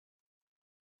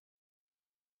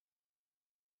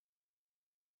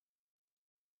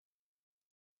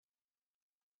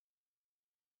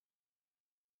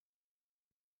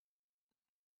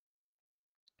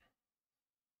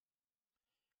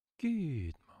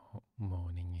Good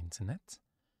morning, Internet.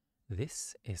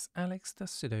 This is Alex does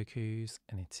Sudokus,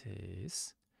 and it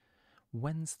is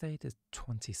Wednesday, the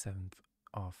 27th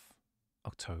of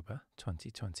October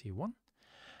 2021,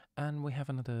 and we have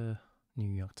another New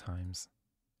York Times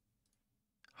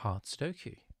hard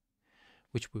Sudoku,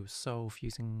 which we'll solve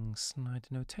using Snyder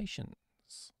notations,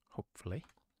 hopefully.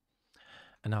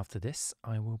 And after this,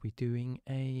 I will be doing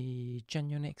a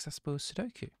genuinely accessible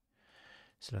Sudoku.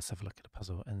 So let's have a look at the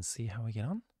puzzle and see how we get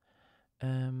on.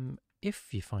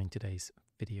 If you find today's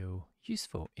video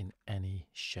useful in any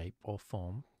shape or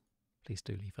form, please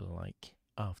do leave a like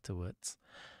afterwards.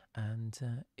 And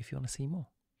if you want to see more,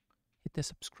 hit the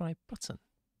subscribe button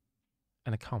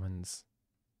and a comments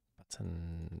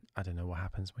button. I don't know what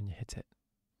happens when you hit it.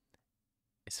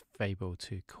 It's able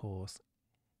to cause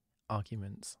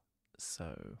arguments.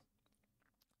 So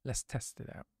let's test it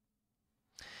out.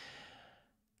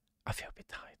 I feel a bit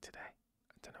tired today.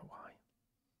 I don't know why.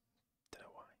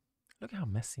 Look how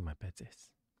messy my bed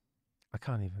is. I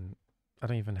don't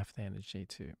even have the energy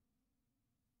to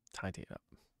tidy it up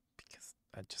because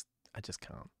I just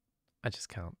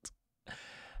can't.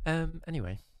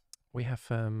 Anyway, we have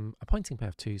a pointing pair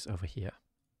of 2s over here,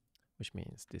 which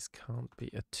means this can't be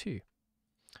a 2.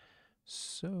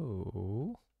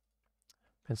 So,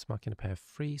 pencil marking a pair of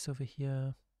 3s over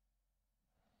here.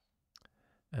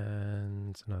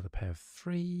 And another pair of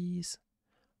 3s.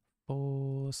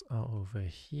 4s are over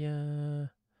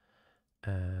here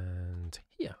and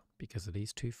here because of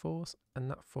these 2 4s and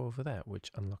that 4 over there,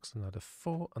 which unlocks another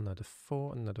 4, another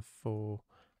 4, another 4,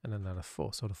 and another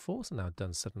 4. So the 4s are now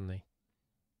done suddenly.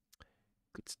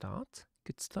 Good start.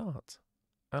 Good start.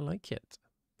 I like it.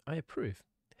 I approve.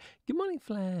 Good morning,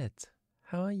 Fled.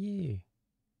 How are you?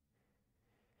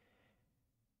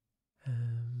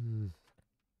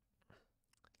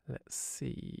 Let's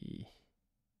see.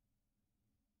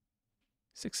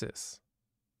 6s.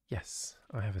 Yes,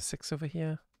 I have a 6 over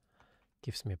here.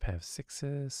 Gives me a pair of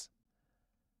 6s.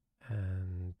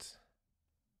 And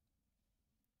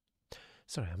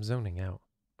sorry, I'm zoning out.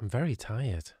 I'm very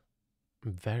tired. I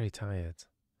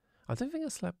don't think I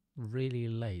slept really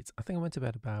late. I think I went to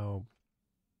bed about,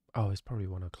 it's probably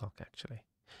 1 o'clock actually.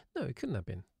 No, it couldn't have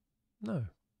been. No.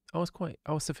 I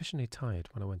was sufficiently tired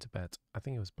when I went to bed. I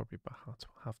think it was probably about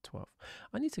half 12.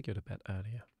 I need to go to bed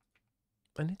earlier.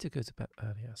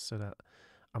 So that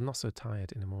I'm not so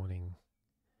tired in the morning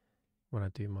when I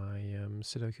do my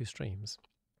Sudoku streams.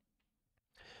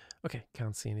 Okay,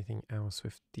 can't see anything else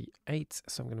with the 8,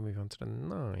 so I'm going to move on to the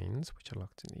 9s, which are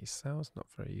locked in these cells. Not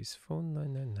very useful.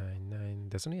 9, 9, 9, 9.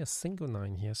 There's only a single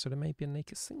 9 here, so there may be a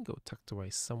naked single tucked away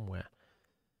somewhere.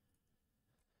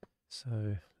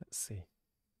 So, let's see.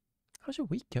 How's your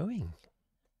week going?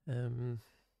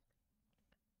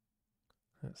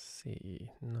 Let's see.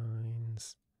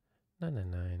 9s. 9, 9,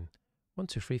 9. 1,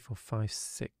 2, 3, 4, 5,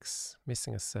 6.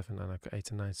 Missing a 7, and I've got 8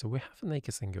 and 9. So we have a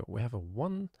naked single. We have a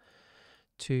 1,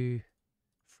 2,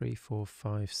 3, 4,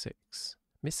 5, 6.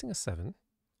 Missing a 7,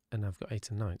 and I've got 8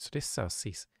 and 9. So this cell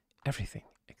sees everything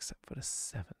except for the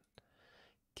 7,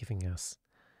 giving us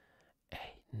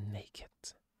a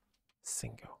naked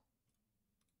single.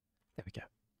 There we go.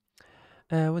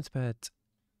 Went to bed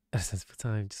at a sensible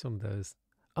time. Just one of those.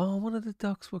 Oh, one of the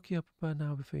dogs woke you up about an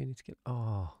hour before you need to get.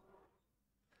 Oh.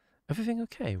 Everything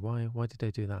okay? Why did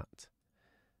they do that?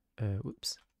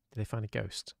 Whoops. Did they find a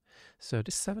ghost? So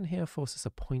this 7 here forces a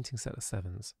pointing set of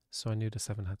 7s. So I knew the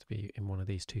 7 had to be in one of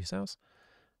these 2 cells.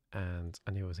 And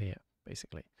I knew it was here,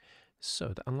 basically. So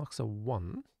that unlocks a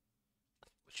 1,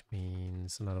 which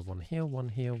means another 1 here,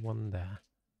 1 there.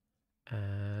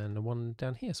 And a 1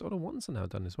 down here. So all the 1s are now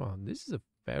done as well. This is a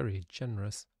very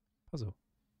generous puzzle.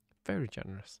 Very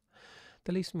generous.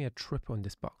 That leaves me a triple in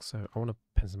this box. So I want to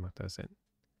pencil mark those in.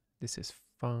 This is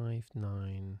 5,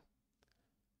 9,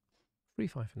 3,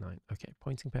 5, and 9. Okay,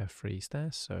 pointing pair of 3s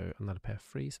there, so another pair of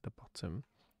 3s at the bottom.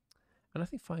 And I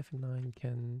think 5 and 9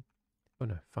 can... Oh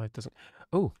no, 5 doesn't...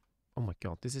 Oh my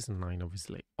god, this is a 9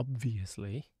 obviously.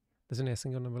 There's only a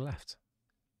single number left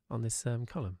on this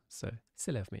column, so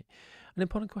silly of me. An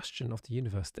important question of the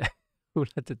universe there. Who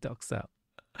let the dogs out?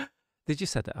 Did you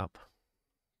set it up?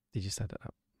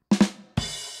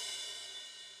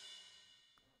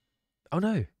 Oh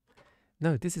no!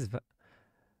 No, this is...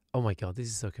 Oh my god, this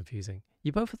is so confusing.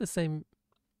 You both have the same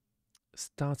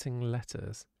starting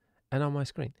letters, and on my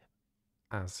screen,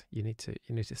 you need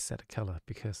to set a color,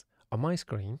 because on my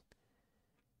screen,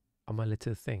 on my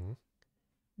little thing,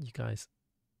 you guys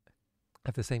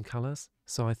have the same colors.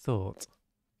 So I thought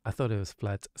it was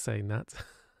Fled saying that.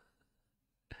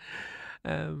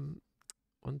 1,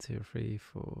 2, 3,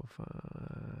 4, 5.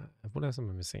 What else am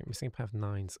I missing? Missing a pair of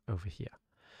 9s over here.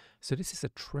 So this is a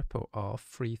triple of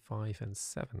 3, 5, and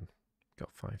 7.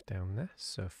 Got 5 down there.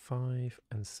 So 5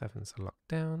 and 7's are locked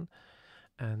down.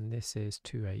 And this is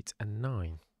 2, 8, and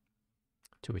 9.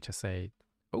 To which I say,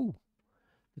 oh,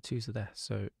 the 2s are there.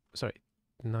 So, sorry,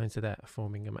 the 9s are there,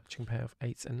 forming a matching pair of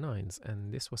 8s and 9s.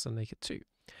 And this was a naked 2.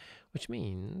 Which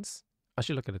means I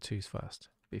should look at the 2s first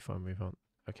before I move on.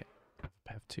 Okay, I have a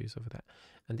pair of 2s over there.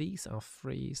 And these are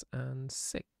 3s and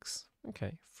 6.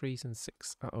 Okay, 3s and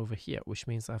 6 are over here, which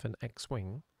means I have an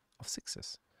X-wing of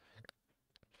 6s.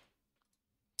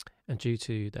 And due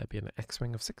to there being an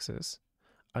X-wing of 6s,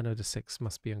 I know the 6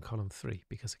 must be in column 3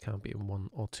 because it can't be in 1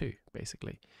 or 2,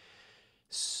 basically.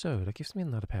 So that gives me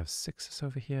another pair of 6s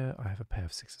over here. I have a pair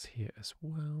of 6s here as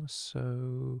well.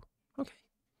 So, okay.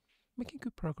 Making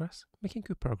good progress. Making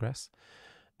good progress.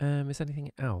 Is there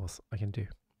anything else I can do?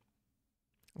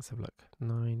 Let's have a look.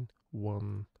 9,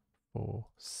 1, 4,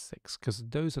 6. Because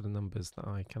those are the numbers that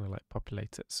I kind of like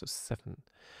populated. So 7.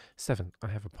 7. I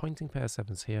have a pointing pair of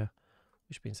 7s here,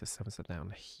 which means the 7s are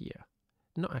down here.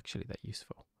 Not actually that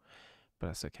useful, but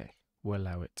that's okay. We'll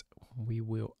allow it. We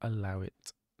will allow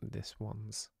it. This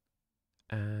one's.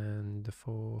 And the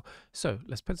 4. So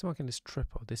let's pencil mark in this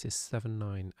triple. This is 7,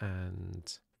 9,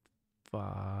 and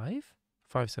 5.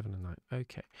 5, 7, and 9.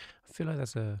 Okay. I feel like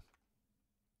there's 5,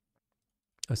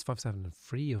 7, and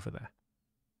 3 over there.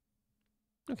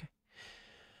 Okay.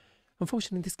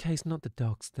 Unfortunately, in this case, not the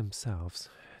dogs themselves.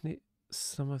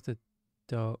 Some of the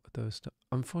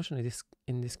unfortunately,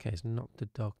 in this case, not the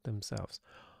dog themselves.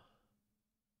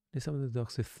 There's some of the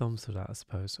dogs with thumbs for that, I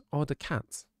suppose. Or the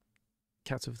cats.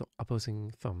 Cats with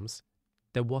opposing thumbs.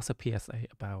 There was a PSA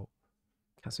about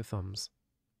cats with thumbs.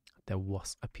 There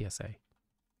was a PSA.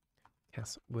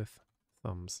 Cats with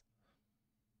thumbs.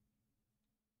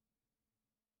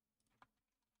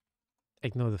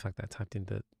 Ignore the fact that I typed in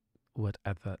the word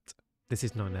advert. This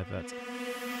is not an advert.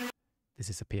 This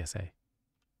is a PSA.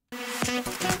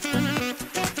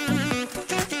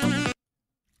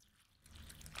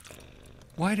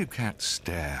 Why do cats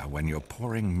stare when you're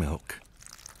pouring milk?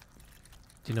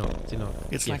 Do you know?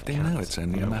 It's like they know it's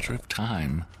only a matter of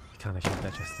time. You can't actually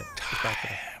digest it.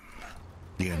 Time.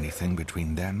 The only thing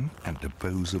between them and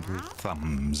opposable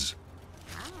thumbs.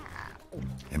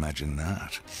 Imagine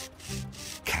that.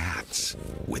 Cats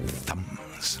with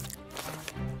thumbs.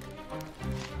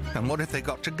 And what if they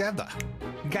got together?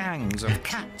 Gangs of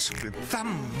cats with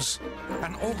thumbs.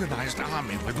 An organized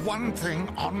army with one thing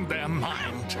on their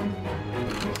mind.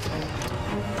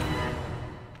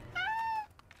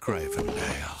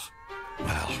 Cravendale.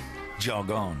 Well,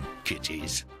 jog on,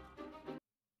 kitties.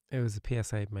 It was a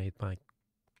PSA made by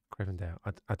Cravendale.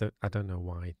 I don't know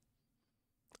why.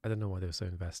 I don't know why they were so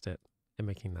invested in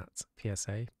making that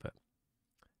PSA, but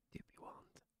do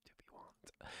be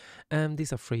want.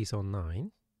 These are 3s or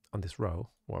 9 on this row.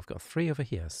 Well, I've got 3 over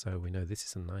here, so we know this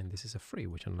is a 9, this is a 3,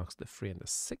 which unlocks the 3 and the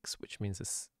 6, which means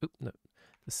this. No,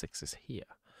 the 6 is here,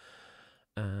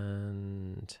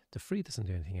 and the 3 doesn't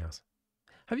do anything else.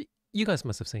 You guys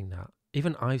must have seen that.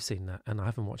 Even I've seen that, and I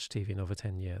haven't watched TV in over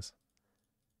 10 years,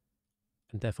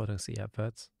 and therefore don't see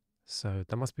adverts. So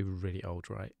that must be really old,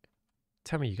 right?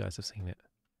 Tell me you guys have seen it.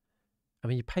 I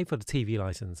mean, you pay for the TV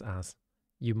license as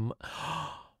you.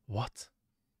 What?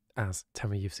 As tell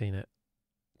me you've seen it.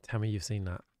 Tell me you've seen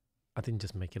that. I didn't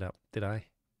just make it up, did I?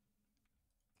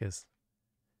 Because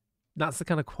that's the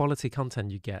kind of quality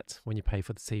content you get when you pay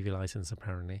for the TV license,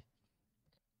 apparently.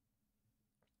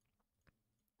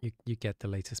 You get the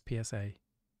latest PSA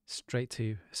straight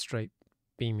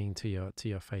beaming to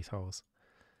your face holes.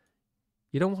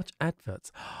 You don't watch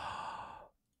adverts.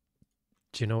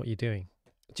 Do you know what you're doing?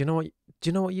 Do you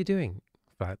know what you're doing,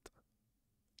 Vlad?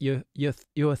 You're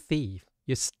a thief.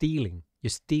 You're stealing.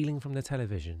 You're stealing from the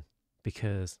television,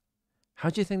 because how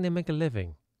do you think they make a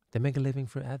living? They make a living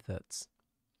through adverts.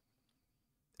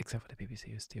 Except for the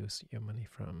BBC, who steals your money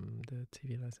from the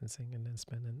TV licensing and then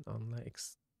spend it on like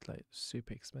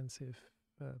super expensive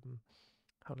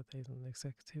holidays, and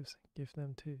executives give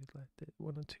them to like the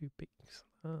 1 or 2 big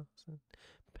stars and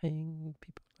paying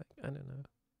people like, I don't know,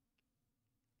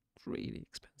 really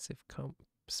expensive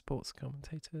sports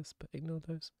commentators. But ignore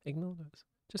those.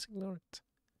 Just ignore it.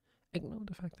 Ignore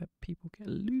the fact that people get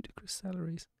ludicrous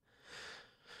salaries.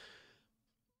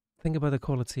 Think about the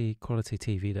quality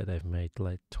TV that they've made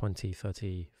like 20,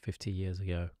 30, 50 years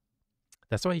ago.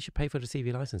 That's why you should pay for the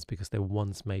TV license, because they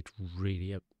once made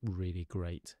really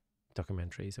great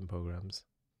documentaries and programs.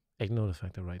 Ignore the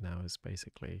fact that right now it's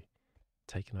basically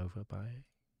taken over by,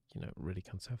 really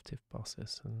conservative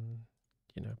bosses and,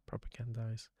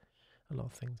 propagandize a lot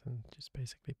of things, and just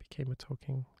basically became a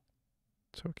talking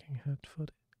head for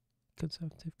the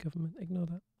conservative government. Ignore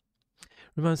that.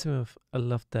 Reminds me of I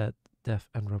Love Dead, Death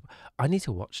and Robot. I need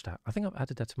to watch that. I think I've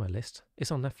added that to my list.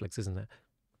 It's on Netflix, isn't it?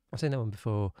 I've seen that one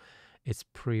before. It's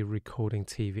pre-recording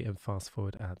TV and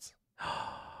fast-forward ads.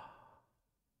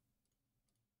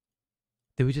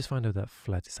 Did we just find out that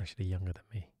Fled is actually younger than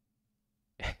me?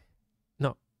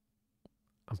 No.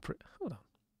 Hold on.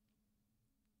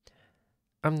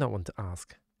 I'm not one to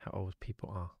ask how old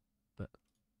people are, but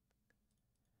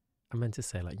I meant to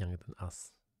say like younger than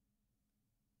us.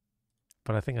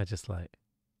 But I think I just like...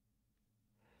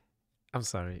 I'm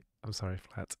sorry,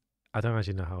 Flat. I don't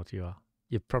actually know how old you are.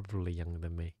 You're probably younger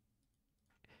than me.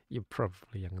 You're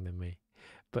probably younger than me.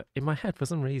 But in my head, for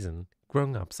some reason,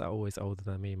 grown-ups are always older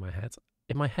than me in my head.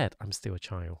 In my head, I'm still a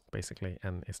child, basically,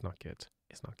 and it's not good.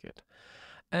 It's not good.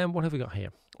 And what have we got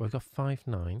here? We've got 5,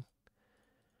 9,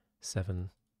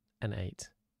 7, and 8.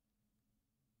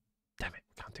 Damn it,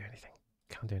 can't do anything.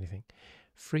 Can't do anything.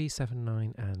 3, 7,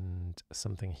 9, and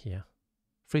something here.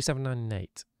 3, 7, 9, and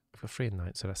 8. We've got 3 and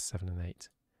 9, so that's 7 and 8.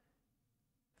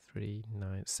 3,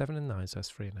 9, 7 and 9, so that's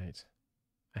 3 and 8.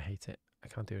 I hate it. I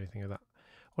can't do anything with that.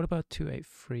 What about 2, 8,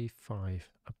 3, 5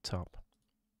 up top?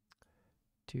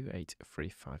 2, 8, 3,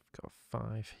 5. Got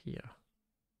 5 here.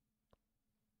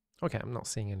 Okay, I'm not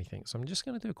seeing anything, so I'm just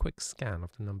going to do a quick scan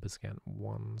of the numbers again.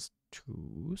 1s,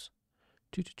 2s.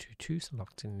 2 to 2, 2s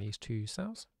locked in these 2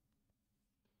 cells.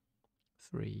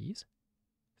 3s.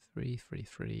 3, 3,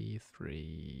 3,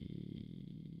 3.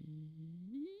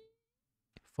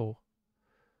 4.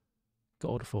 Got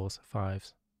all the 4s,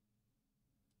 5s.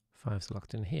 5s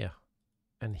locked in here.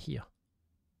 And here.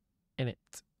 In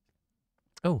it.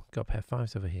 Oh, got a pair of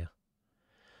 5s over here.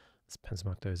 Let's pencil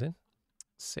mark those in.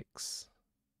 6.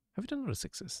 Have we done all the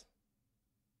 6s?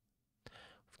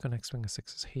 We've got an X-wing of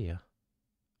 6s here.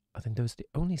 I think those are the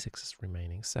only 6s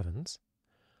remaining. 7s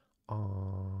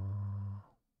are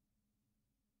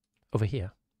over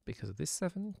here because of this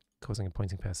 7 causing a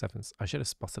pointing pair of 7s. I should have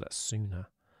spotted that sooner.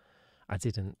 I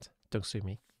didn't. Don't sue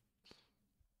me.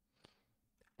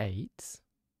 8.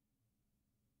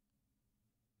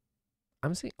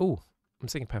 I'm seeing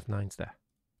a pair of 9s there.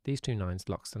 These 2 9s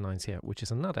locks the 9s here, which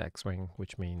is another X-wing,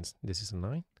 which means this is a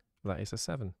 9. That is a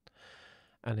 7.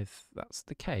 And if that's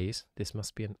the case, this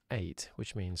must be an 8,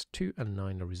 which means 2 and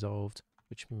 9 are resolved,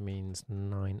 which means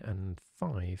 9 and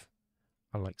 5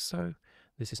 are like so.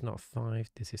 This is not a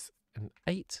 5, this is an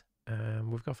 8.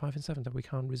 We've got 5 and 7 that we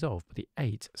can't resolve, but the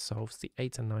 8 solves the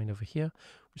 8 and 9 over here,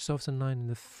 which solves the 9 and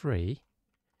the 3.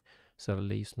 So that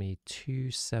leaves me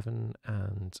 2, 7,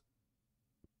 and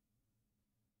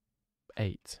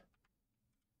 8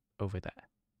 over there.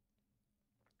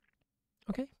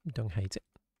 Okay, don't hate it.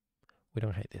 We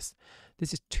don't hate this.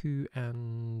 This is 2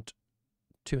 and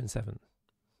 7.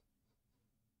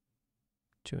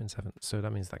 2 and 7. So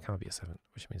that means that can't be a 7,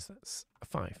 which means that's a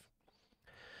 5.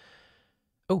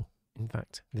 Oh, in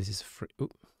fact, this is a 3.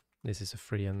 This is a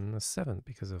 3 and a 7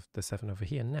 because of the 7 over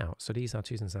here now. So these are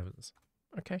 2s and 7s.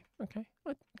 Okay. I can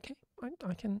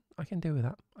deal with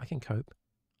that. I can cope.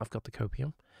 I've got the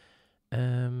copium.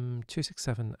 2, 6,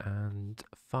 7, and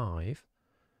 5.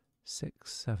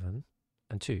 6, 7,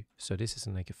 and 2. So this is a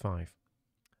 -5.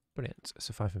 Brilliant.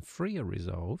 So 5 and 3 are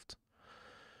resolved.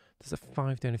 Does a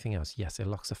 5 do anything else? Yes, it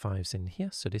locks the 5s in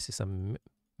here. So this is a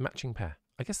matching pair.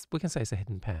 I guess we can say it's a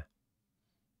hidden pair.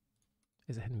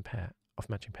 It's a hidden pair of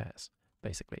matching pairs,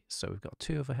 basically. So we've got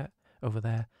 2 over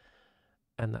there.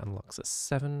 And that unlocks a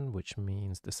 7, which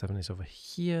means the 7 is over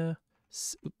here.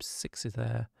 6 is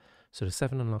there. So the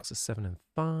 7 unlocks a 7 and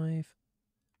 5.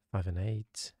 5 and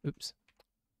 8. Oops.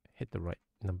 Hit the right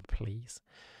number, please.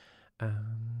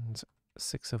 And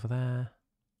 6 over there.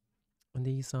 And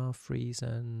these are 3s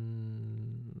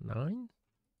and 9?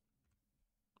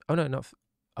 Oh, no, not...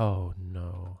 Oh,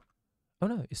 no. Oh,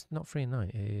 no, it's not 3 and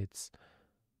 9. It's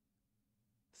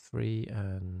 3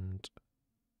 and...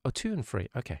 Oh, 2 and 3.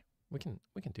 Okay, we can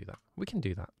do that. We can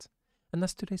do that. And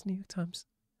that's today's New York Times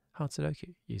hard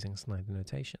Sudoku using Snyder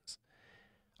notations.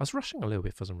 I was rushing a little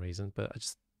bit for some reason, but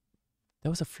there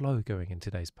was a flow going in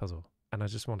today's puzzle, and I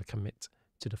just want to commit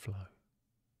to the flow.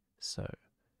 So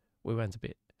we went a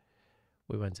bit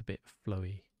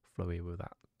flowy with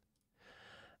that.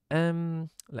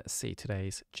 Let's see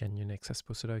today's genuine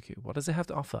accessible Sudoku. What does it have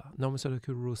to offer? Normal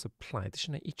Sudoku rules apply.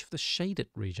 Additionally, each of the shaded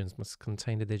regions must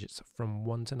contain the digits from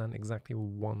 1 to 9 exactly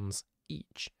once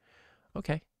each.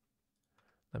 Okay,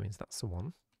 that means that's a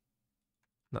 1.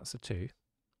 That's a 2.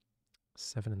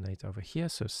 7 and 8 over here,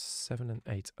 so 7 and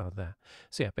 8 are there.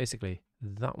 So yeah, basically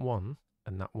that 1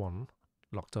 and that 1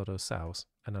 locked all those cells,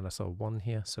 and then I saw 1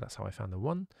 here, so that's how I found the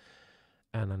 1,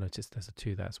 and I noticed there's a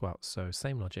 2 there as well. So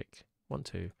same logic, 1,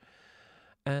 2.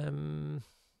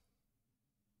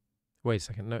 Wait a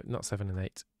second. No, not 7 and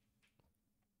 8.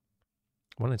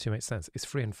 1 and 2 makes sense. It's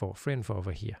 3 and 4. 3 and 4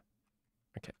 over here.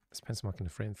 Okay, let's pencil marking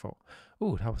the 3 and 4.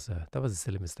 Oh, that was a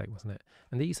silly mistake, wasn't it?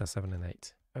 And these are 7 and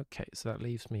 8. Okay, so that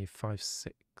leaves me 5,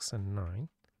 6, and 9.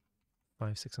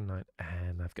 5, 6, and 9.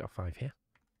 And I've got a 5 here.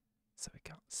 So we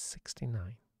got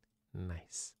 69.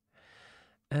 Nice.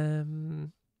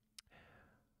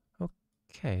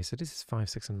 Okay, so this is 5,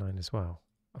 6, and 9 as well.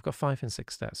 I've got 5 and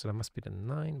 6 there, so that must be the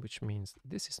 9, which means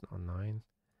this is not a 9.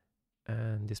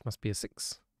 And this must be a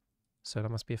 6. So that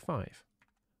must be a 5.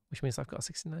 Which means I've got a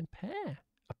 69 pair.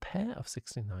 A pair of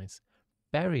 69s.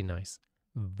 Very nice.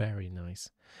 Very nice.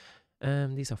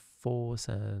 These are 4s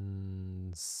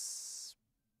and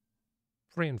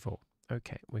 3 and 4.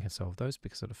 Okay, we can solve those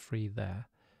because of the 3 there.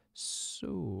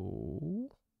 So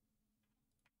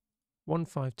 1,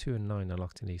 5, 2, and 9 are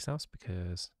locked in these cells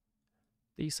because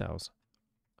these cells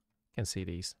can see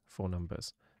these 4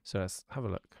 numbers. So let's have a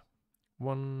look.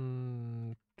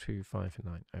 1, 2, 5, and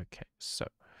 9. Okay, so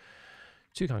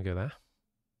 2 can't go there.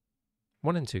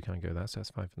 1 and 2 can't go there, so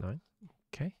that's 5 and 9.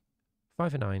 Okay.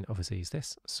 5 and 9 obviously is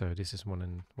this, so this is 1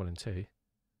 and 2.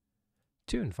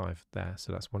 2 and 5 there,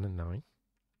 so that's 1 and 9.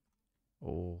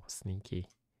 Oh, sneaky.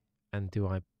 And do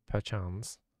I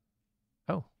perchance?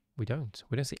 Oh, we don't.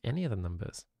 We don't see any other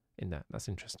numbers in that. That's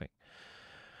interesting.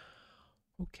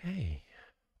 Okay.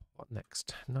 What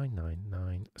next? 9, 9,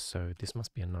 9. So this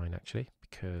must be a 9 actually,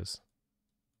 because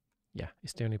yeah,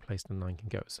 it's the only place the 9 can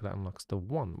go. So that unlocks the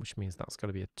 1, which means that's got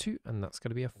to be a 2 and that's got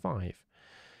to be a 5.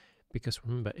 Because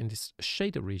remember, in this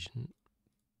shaded region,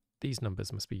 these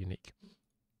numbers must be unique.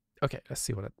 Okay, let's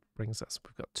see what that brings us.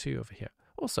 We've got 2 over here.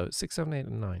 Also, 6, 7, 8,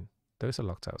 and 9. Those are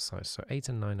locked outside. So 8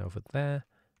 and 9 over there.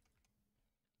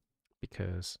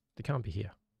 Because they can't be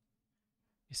here.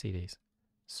 You see these?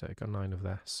 So I've got 9 over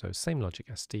there. So same logic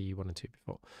as the 1 and 2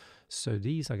 before. So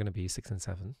these are going to be 6 and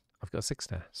 7. I've got 6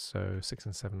 there. So 6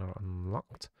 and 7 are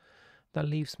unlocked. That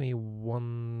leaves me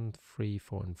 1, 3,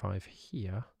 4, and 5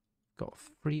 here. Got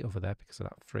 3 over there because of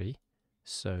that 3.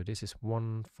 So this is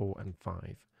 1, 4, and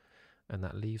 5. And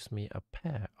that leaves me a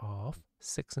pair of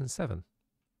 6 and 7.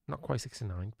 Not quite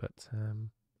 69, but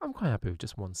I'm quite happy with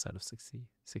just one set of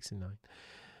 69.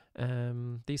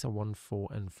 These are 1, 4,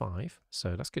 and 5.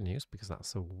 So that's good news because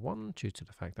that's a 1 due to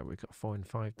the fact that we've got 4 and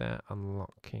 5 there,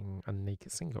 unlocking a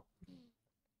naked single.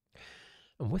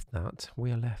 And with that,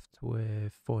 we are left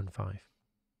with 4 and 5.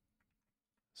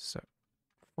 So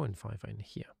 4 and 5 are in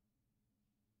here.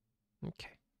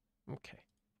 Okay.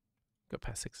 Got a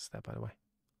pair of 6s there, by the way.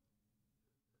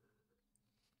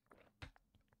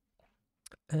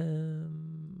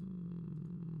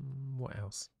 What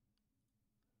else?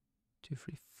 2,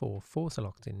 3, 4. 4s are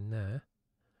locked in there.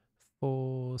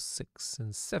 4, 6,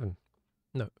 and 7.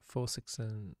 No, 4, 6,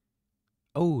 and...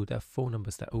 Oh, there are 4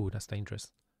 numbers there. Oh, that's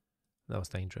dangerous. That was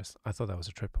dangerous. I thought that was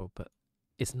a triple, but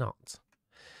it's not.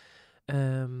 6,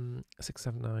 7,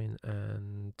 9,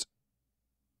 and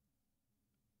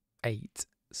 8.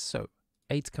 So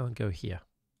 8 can't go here.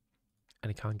 And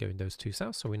it can't go in those 2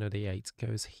 cells, so we know the 8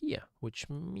 goes here, which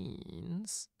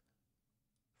means...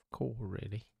 Cool,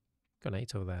 really. Got an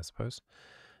 8 over there, I suppose.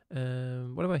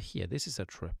 What about here? This is a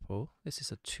triple. This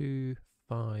is a 2,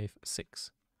 5,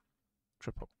 6.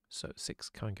 Triple. So 6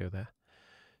 can't go there.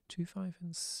 2, 5,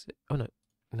 and 6. Oh, no.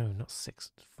 No, not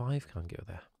 6. 5 can't go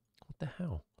there. What the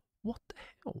hell? What the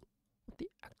hell? What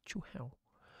the actual hell?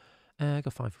 I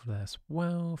got 5 over there as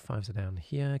well. 5s are down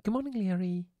here. Good morning,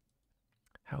 Leary.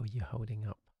 How are you holding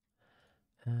up?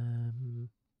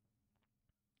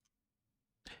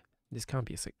 This can't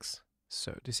be a 6.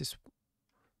 So this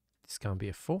can't be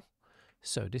a 4.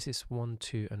 So this is 1,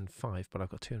 2, and 5, but I've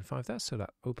got 2 and 5 there, so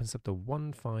that opens up the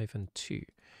 1, 5, and 2,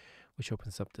 which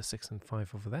opens up the 6 and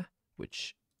 5 over there,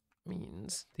 which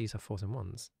means these are 4s and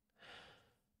 1s.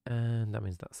 And that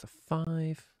means that's the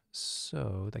 5.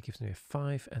 So that gives me a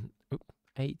 5 and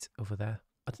 8 over there.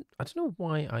 I don't know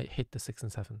why I hit the 6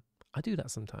 and 7. I do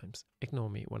that sometimes. Ignore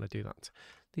me when I do that.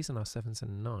 These are now 7s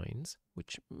and 9s,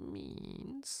 which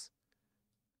means...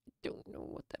 I don't know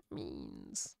what that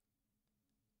means.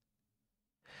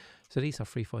 So these are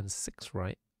 3, 4, and 6,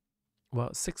 right?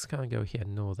 Well, 6 can't go here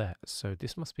nor there, so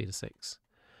this must be the 6,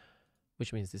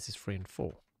 which means this is 3 and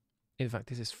 4. In fact,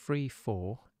 this is 3,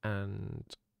 4,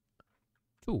 and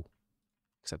 2,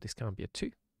 except this can't be a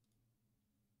 2.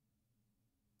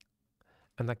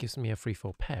 And that gives me a 3,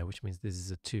 4 pair, which means this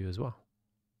is a 2 as well.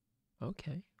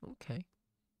 Okay.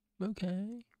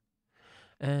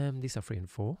 These are 3 and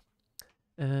 4.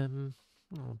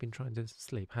 I've been trying to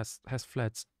sleep. Has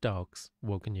Fled's dogs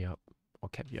woken you up or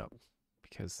kept you up?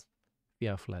 Because we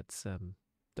are Fled's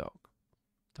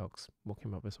dogs woke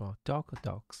him up as well. Dog or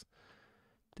dogs?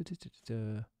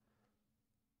 The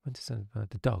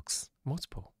dogs.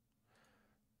 Multiple.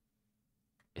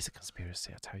 It's a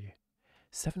conspiracy, I tell you.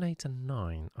 7, 8, and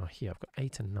 9 are here. I've got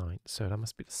 8 and 9. So that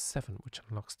must be the 7, which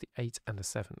unlocks the 8 and the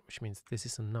 7, which means this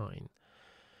is a 9.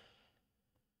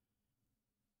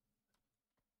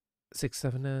 6,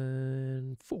 7,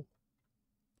 and 4.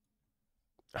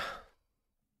 So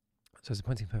it's a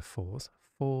pointing pair of 4s.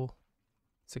 4,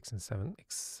 6, and 7,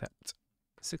 except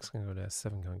 6 can go there,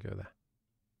 7 can't go there.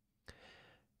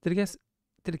 Did I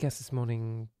guess this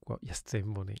morning? Well, yesterday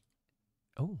morning.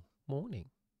 Oh, morning.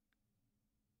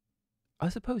 I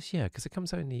suppose, yeah, because it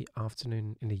comes out in the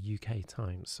afternoon in the UK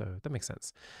time, so that makes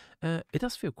sense. It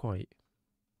does feel quite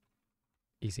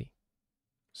easy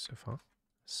so far.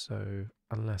 So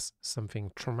unless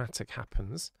something traumatic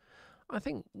happens, I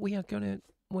think we're gonna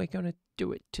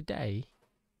do it today.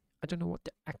 I don't know what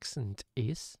the accent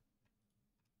is,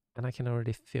 and I can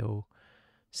already feel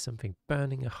something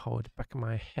burning a hole at the back of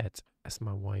my head as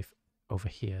my wife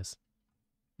overhears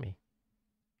me.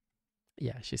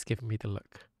 Yeah, she's giving me the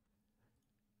look.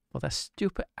 Well, that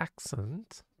stupid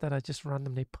accent that I just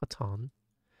randomly put on.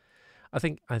 I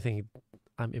think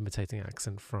I'm imitating an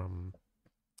accent from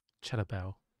Cheddar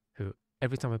Bell, who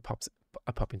every time I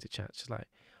pop into chat, she's like,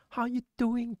 "How you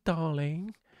doing,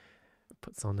 darling?"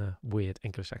 Puts on a weird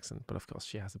English accent, but of course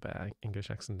she has a better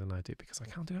English accent than I do because I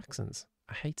can't do accents.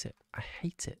 I hate it. I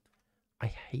hate it. I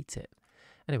hate it.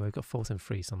 Anyway, we've got 4s and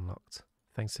 3s unlocked.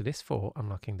 Thanks to this 4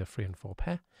 unlocking the 3 and 4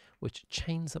 pair, which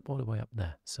chains up all the way up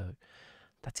there. So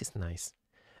that is nice.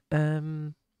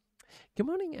 Good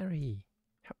morning, Ari.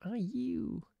 How are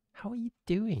you? How are you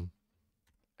doing?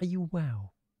 Are you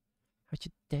well? How's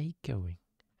your day going?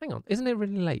 Hang on, isn't it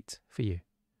really late for you?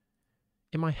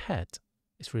 In my head,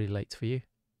 it's really late for you.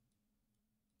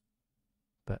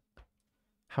 But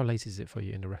how late is it for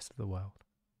you in the rest of the world?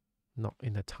 Not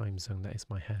in the time zone that is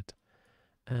my head.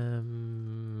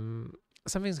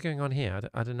 Something's going on here.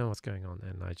 I don't know what's going on,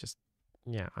 and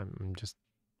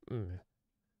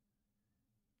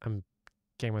I'm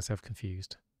getting myself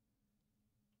confused.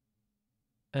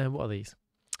 What are these?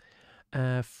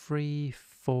 3,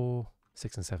 4,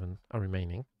 6, and 7 are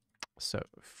remaining. So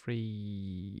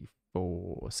 3,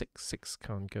 4, 6. 6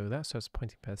 can't go there, so it's a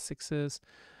pointing pair of 6s.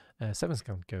 7s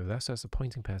can't go there, so it's a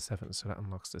pointing pair of 7s. So that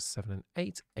unlocks the 7 and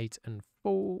 8, 8 and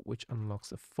 4, which unlocks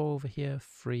the 4 over here,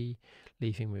 3,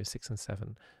 leaving me with 6 and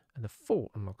 7. And the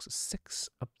 4 unlocks a 6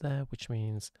 up there, which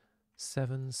means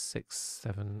 7, 6,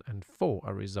 7, and 4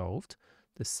 are resolved.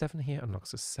 The 7 here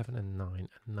unlocks a 7 and 9,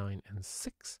 and 9 and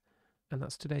 6. And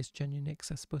that's today's genuinely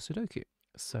accessible Sudoku.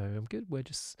 So I'm good. We're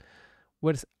just,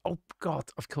 oh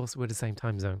God, of course we're the same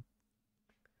time zone.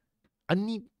 I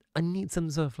need some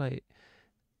sort of like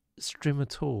streamer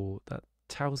tool that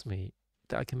tells me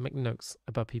that I can make notes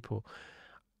about people.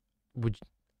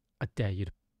 I dare you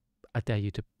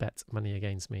to bet money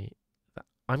against me that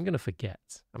I'm gonna forget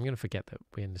that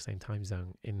we're in the same time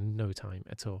zone in no time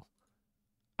at all.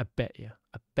 I bet you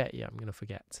I'm gonna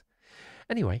forget.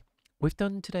 Anyway, we've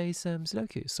done today's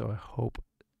Sudoku, so I hope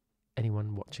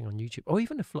anyone watching on YouTube, or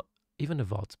even the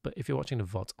VOD, but if you're watching the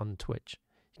VOD on Twitch,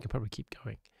 you can probably keep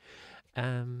going.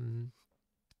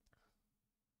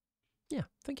 Yeah,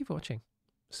 thank you for watching.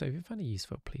 So if you found it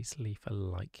useful, please leave a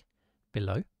like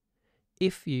below.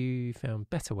 If you found a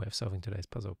better way of solving today's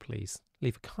puzzle, please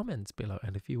leave a comment below.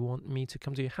 And if you want me to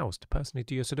come to your house to personally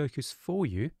do your Sudokus for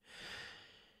you,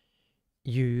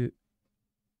 you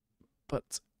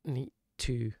need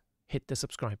to hit the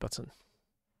subscribe button.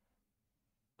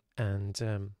 And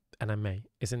I may.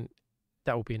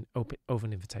 That will be an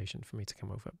open invitation for me to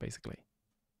come over, basically.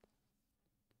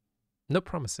 No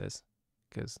promises,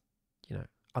 because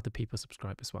other people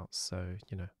subscribe as well, so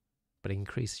but it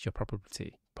increases your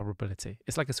probability.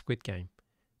 It's like a Squid Game,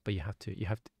 but you have to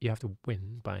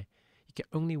win by, you can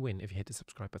only win if you hit the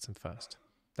subscribe button first.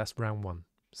 That's round 1.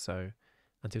 So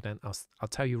until then, I'll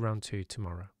tell you round 2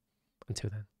 tomorrow. Until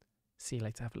then, see you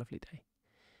later. Have a lovely day.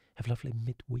 Have a lovely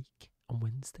midweek on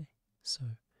Wednesday.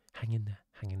 So hang in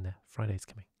there. Friday's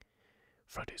coming.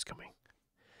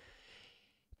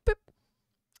 Boop.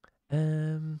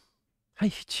 Hi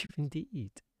YouTube,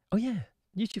 indeed. Oh yeah,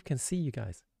 YouTube can see you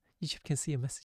guys. YouTube can see your messages.